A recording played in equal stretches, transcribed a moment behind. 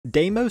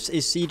Deimos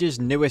is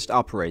Siege's newest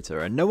operator,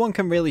 and no one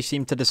can really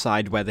seem to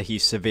decide whether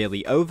he's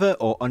severely over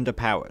or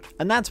underpowered.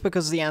 And that's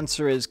because the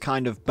answer is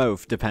kind of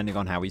both depending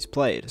on how he's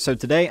played. So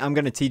today I'm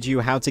going to teach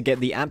you how to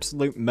get the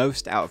absolute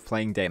most out of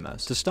playing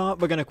Deimos. To start,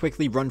 we're going to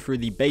quickly run through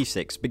the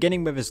basics,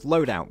 beginning with his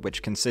loadout,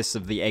 which consists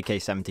of the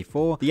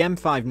AK-74, the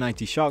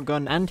M590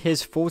 shotgun, and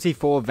his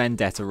 44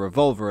 Vendetta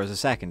revolver as a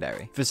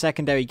secondary. For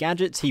secondary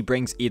gadgets, he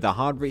brings either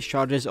hard breach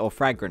charges or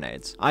frag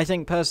grenades. I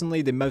think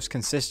personally the most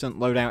consistent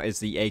loadout is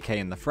the AK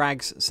and the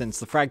frags, since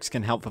the frags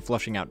can help for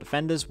flushing out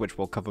defenders, which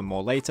we'll cover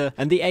more later,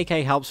 and the AK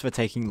helps for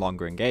taking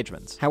longer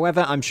engagements.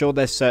 However, I'm sure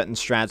there's certain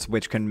strats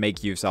which can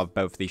make use of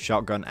both the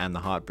shotgun and the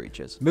hard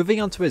breaches. Moving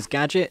on to his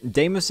gadget,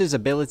 Deimos'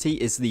 ability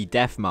is the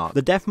DeathMARK.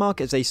 The DeathMARK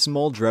is a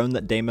small drone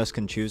that Deimos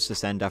can choose to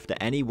send after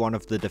any one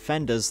of the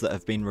defenders that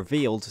have been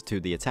revealed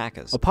to the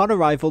attackers. Upon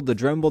arrival, the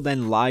drone will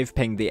then live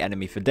ping the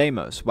enemy for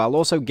Deimos, while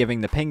also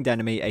giving the pinged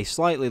enemy a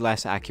slightly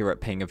less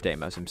accurate ping of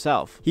Deimos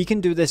himself. He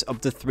can do this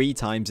up to 3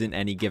 times in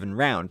any given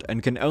round,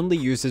 and can only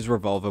use his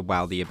revolver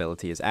while the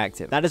ability is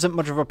active. That isn't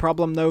much of a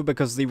problem though,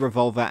 because the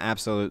revolver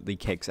absolutely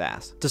kicks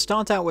ass. To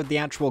start out with the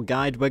actual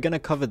guide, we're going to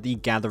cover the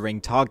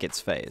gathering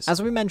targets phase.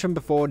 As we mentioned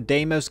before,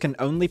 Deimos can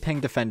only ping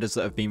defenders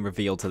that have been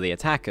revealed to the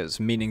attackers,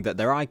 meaning that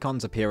their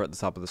icons appear at the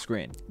top of the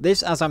screen.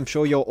 This, as I'm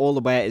sure you're all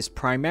aware, is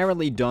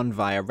primarily done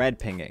via red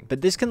pinging, but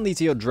this can lead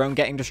to your drone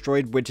getting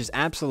destroyed, which is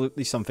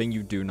absolutely something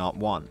you do not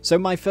want. So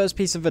my first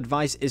piece of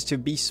advice is to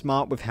be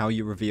smart with how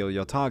you reveal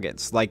your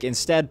targets. Like,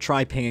 instead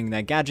try pinging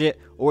their gadget,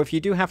 or if you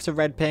do have to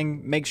red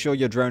ping, make sure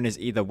your drone is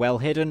either well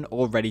hidden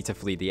or ready to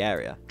flee the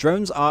area.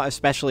 Drones are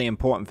especially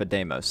important for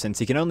Deimos, since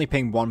he can only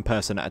ping one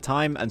person at a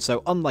time, and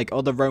so unlike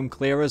other roam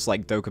clearers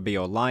like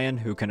Dokkaebi or Lion,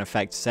 who can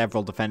affect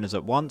several defenders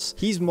at once,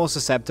 he's more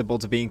susceptible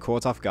to being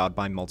caught off guard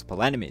by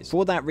multiple enemies.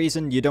 For that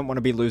reason, you don't want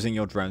to be losing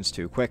your drones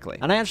too quickly.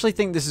 And I actually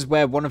think this is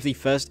where one of the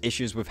first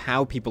issues with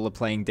how people are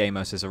playing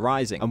Deimos is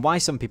arising, and why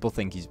some people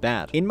think he's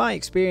bad. In my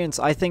experience,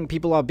 I think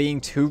people are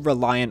being too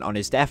reliant on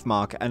his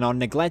DeathMARK and are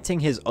neglecting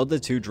his other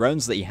 2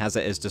 drones that he has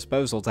at his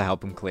disposal to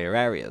help him clear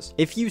areas.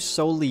 If you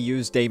solely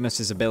use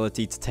Deimos'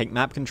 ability to take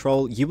map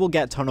control, you will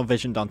get tunnel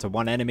visioned onto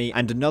one enemy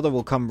and another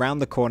will come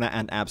round the corner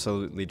and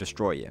absolutely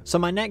destroy you. So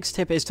my next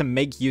tip is to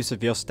make use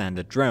of your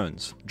standard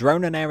drones.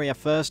 Drone an area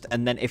first,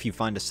 and then if you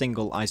find a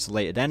single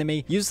isolated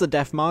enemy, use the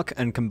DeathMARK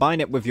and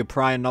combine it with your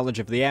prior knowledge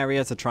of the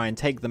area to try and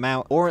take them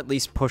out, or at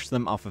least push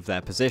them off of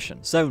their position.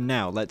 So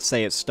now, let's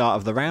say it's start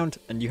of the round,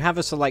 and you have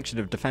a selection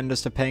of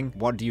defenders to ping.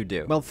 What do you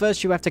do? Well,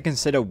 first you have to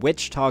consider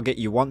which target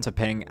you want to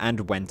ping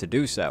and when to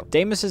do so.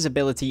 Deimos'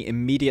 ability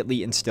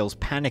immediately instills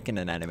panic in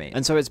an enemy,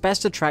 and so it's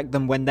best to track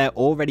them when they're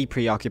already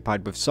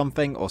preoccupied with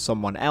something or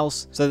someone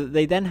else, so that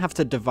they then have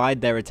to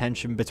divide their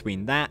attention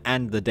between that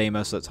and the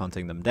Deimos that's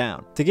hunting them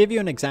down. To give you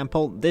an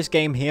example, this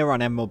game here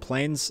on Emerald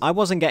Plains, I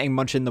wasn't getting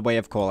much in the way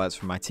of callouts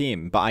from my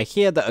team, but I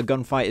hear that a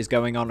gunfight is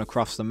going on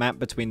across the map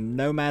between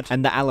the Nomad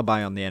and the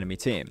Alibi on the enemy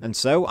team, and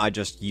so I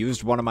just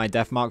used one of my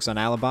DeathMARKs on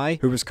Alibi,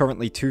 who was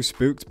currently too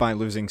spooked by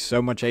losing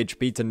so much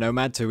HP to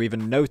Nomad to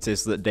even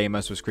notice that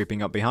Deimos was creeping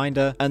up behind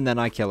her, and then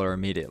I kill her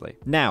immediately.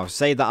 Now,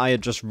 say that I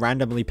had just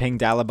randomly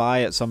pinged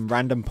Alibi at some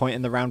random point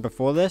in the round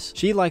before this,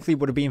 she likely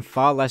would have been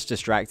far less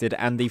distracted,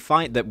 and the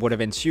fight that would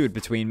have ensued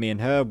between me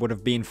and her would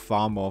have been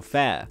far more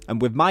fair.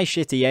 And with my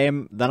shitty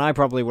aim, then I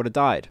probably would have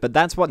died. But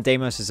that's what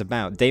Deimos is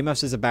about.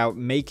 Deimos is about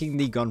making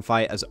the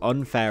gunfight as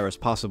unfair as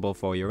possible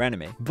for your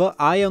enemy. But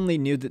I only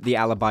knew that the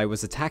Alibi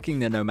was attacking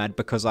the Nomad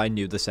because I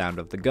knew the sound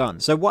of the gun.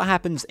 So what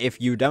happens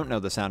if you don't know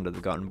the sound of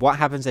the gun? What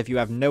happens if you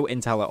have no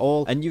intel at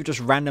all, and you just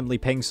randomly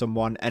ping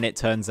someone and it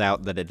turns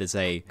out that it is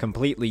a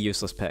completely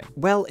useless ping?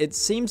 Well, it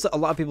seems that a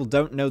lot of people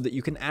don't know that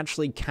you can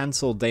actually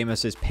cancel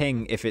Deimos'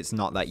 ping if it's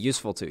not that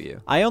useful to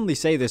you. I only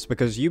say this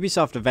because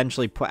Ubisoft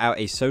eventually put out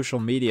a social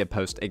media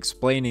post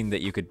explaining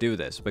that you could do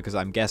this, because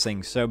I'm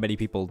guessing so many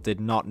people did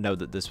not know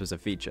that this was a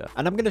feature.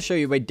 And I'm going to show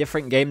you a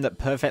different game that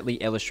perfectly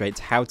illustrates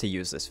how to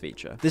use this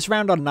feature. This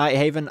round on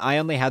Nighthaven, I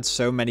only had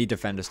so many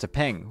defenders to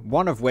ping,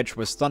 one of which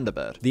was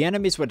Thunderbird. The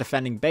enemies were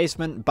defending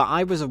basement, but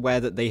I was aware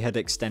that they had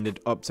extended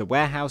up to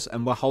warehouse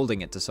and were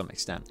holding it to some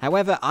extent.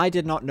 However, I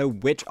did not know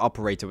which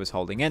operator was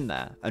holding in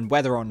there, and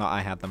whether or not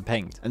I had them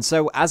pinged. And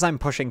so as I'm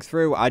pushing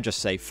through, I just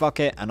say fuck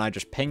it, and I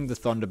just pinged the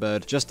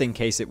Thunderbird just in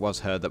case it was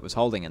her that was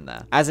holding in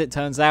there. As it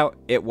turns out,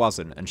 it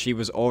wasn't, and she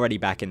was already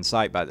back in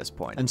sight by this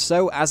point. And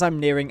so as I'm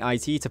nearing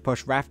IT to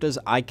push rafters,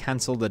 I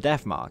cancel the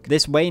DeathMARK.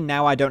 This way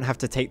now I don't have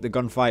to take the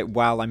gunfight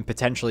while I'm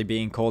potentially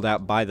being called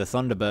out by the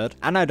Thunderbird,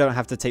 and I don't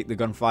have to take the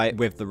gunfight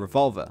with the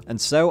revolver. And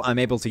so I'm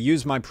able to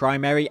use my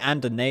primary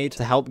and a nade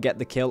to help get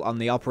the kill on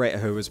the operator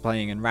who was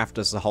playing in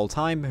rafters the whole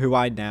time, who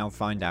I now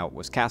find out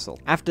was Castle.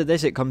 After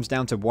this, it comes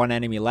down to one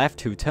enemy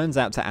left, who turns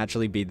out to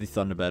actually be the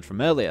Thunderbird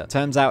from earlier.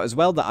 Turns out as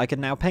well that I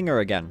can now ping her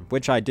again,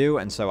 which I do,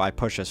 and so I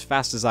push as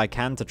fast as I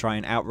can to try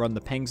and outrun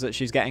the pings that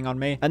she's getting on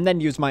me, and then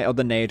use my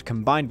other nade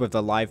combined with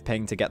the live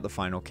ping to get the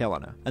final kill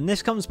on her. And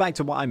this comes back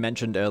to what I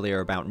mentioned earlier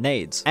about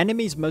nades.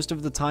 Enemies most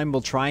of the time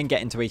will try and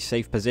get into a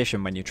safe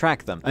position when you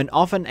track them, and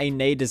often a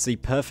nade is the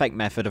perfect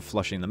method of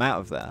flushing them out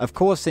of there. Of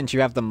course, since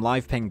you have them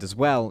live pinged as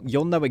well,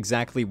 you'll know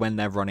exactly when when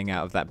they're running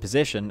out of that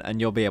position,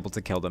 and you'll be able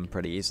to kill them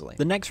pretty easily.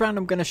 The next round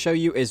I'm going to show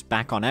you is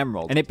back on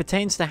Emerald, and it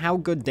pertains to how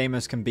good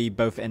Deimos can be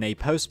both in a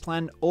post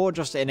plan or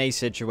just in a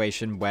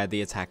situation where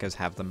the attackers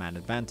have the man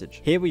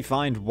advantage. Here we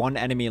find one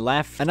enemy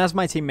left, and as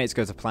my teammates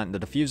go to plant the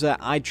diffuser,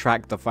 I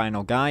track the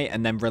final guy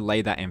and then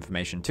relay that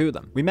information to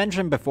them. We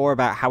mentioned before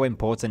about how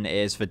important it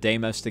is for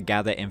Deimos to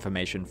gather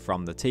information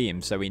from the team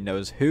so he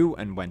knows who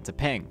and when to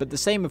ping, but the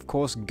same of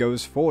course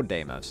goes for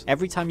Deimos.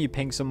 Every time you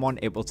ping someone,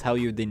 it will tell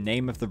you the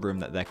name of the room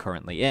that they're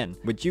currently in,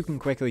 which you can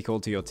quickly call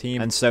to your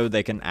team, and so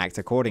they can act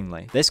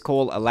accordingly. This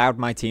call allowed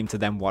my team to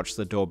then watch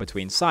the door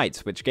between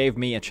sites, which gave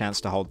me a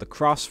chance to hold the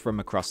cross from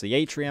across the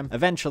atrium.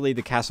 Eventually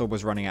the castle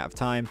was running out of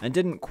time and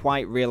didn't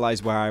quite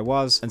realize where I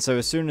was, and so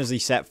as soon as he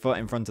set foot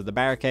in front of the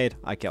barricade,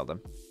 I killed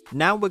him.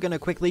 Now we're going to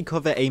quickly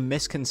cover a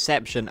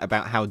misconception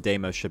about how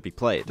Deimos should be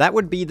played. That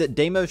would be that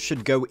Deimos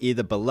should go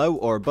either below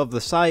or above the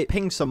site,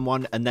 ping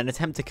someone, and then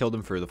attempt to kill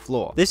them through the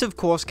floor. This of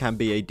course can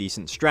be a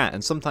decent strat,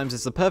 and sometimes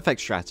it's the perfect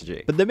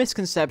strategy, but the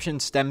misconception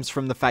stems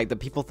from the fact that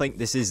people think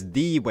this is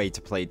the way to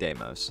play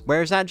Deimos,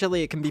 whereas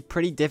actually it can be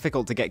pretty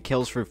difficult to get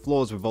kills through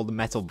floors with all the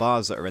metal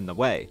bars that are in the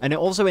way, and it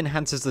also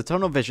enhances the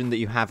tunnel vision that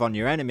you have on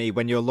your enemy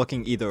when you're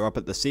looking either up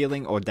at the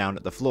ceiling or down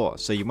at the floor,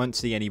 so you won't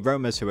see any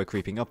roamers who are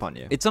creeping up on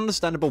you. It's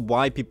understandable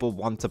why people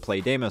want to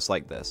play Deimos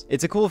like this.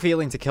 It's a cool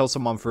feeling to kill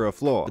someone through a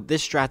floor, but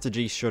this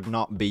strategy should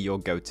not be your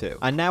go-to.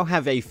 I now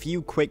have a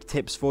few quick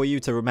tips for you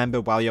to remember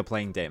while you're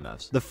playing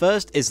Deimos. The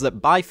first is that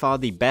by far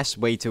the best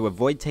way to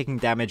avoid taking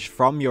damage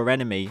from your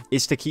enemy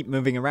is to keep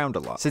moving around a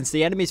lot, since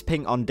the enemy's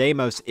ping on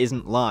Deimos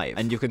isn't live,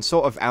 and you can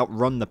sort of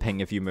outrun the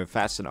ping if you move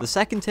fast enough. The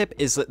second tip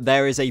is that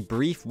there is a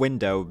brief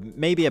window,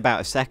 maybe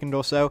about a second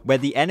or so, where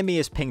the enemy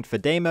is pinged for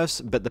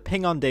Deimos, but the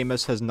ping on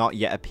Deimos has not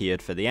yet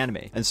appeared for the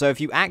enemy. And so if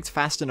you act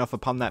fast enough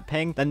upon that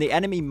ping, then the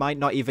enemy might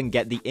not even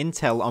get the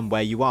intel on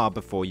where you are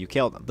before you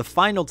kill them. The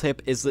final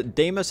tip is that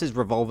Deimos'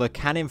 revolver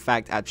can in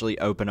fact actually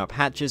open up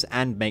hatches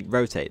and make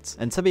rotates,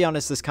 and to be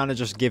honest, this kind of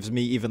just gives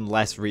me even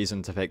less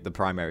reason to pick the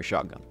primary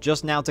shotgun.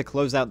 Just now, to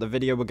close out the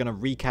video, we're going to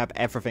recap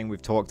everything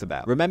we've talked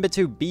about. Remember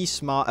to be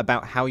smart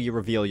about how you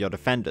reveal your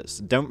defenders.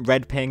 Don't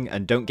red ping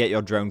and don't get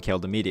your drone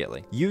killed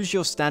immediately. Use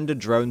your standard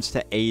drones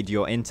to aid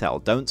your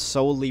intel. Don't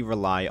solely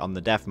rely on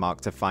the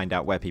DeathMARK to find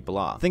out where people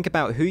are. Think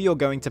about who you're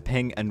going to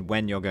ping and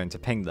when you're going to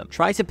ping them.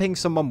 Try to ping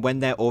someone when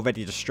they're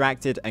already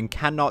distracted and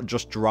cannot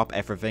just drop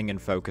everything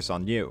and focus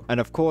on you. And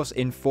of course,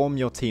 inform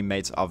your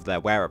teammates of their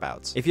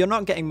whereabouts. If you're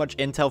not getting much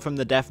intel from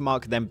the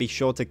DeathMARK, then be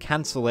sure to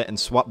cancel it and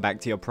swap back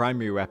to your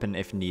primary weapon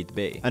if need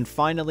be. And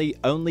finally,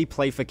 only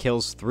play for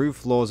kills through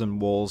floors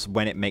and walls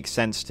when it makes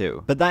sense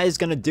to. But that is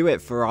going to do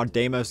it for our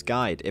Deimos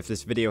guide. If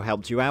this video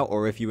helped you out,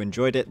 or if you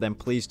enjoyed it, then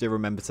please do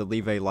remember to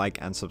leave a like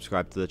and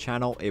subscribe to the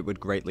channel. It would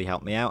greatly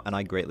help me out, and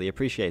I greatly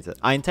appreciate it.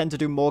 I intend to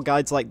do more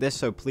guides like this,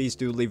 so please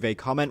do leave a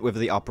comment with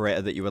the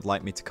operator that you would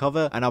like me to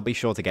cover, and I'll be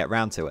sure to get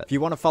round to it. If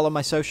you want to follow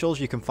my socials,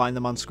 you can find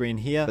them on screen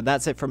here, but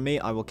that's it from me.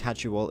 I will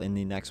catch you all in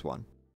the next one.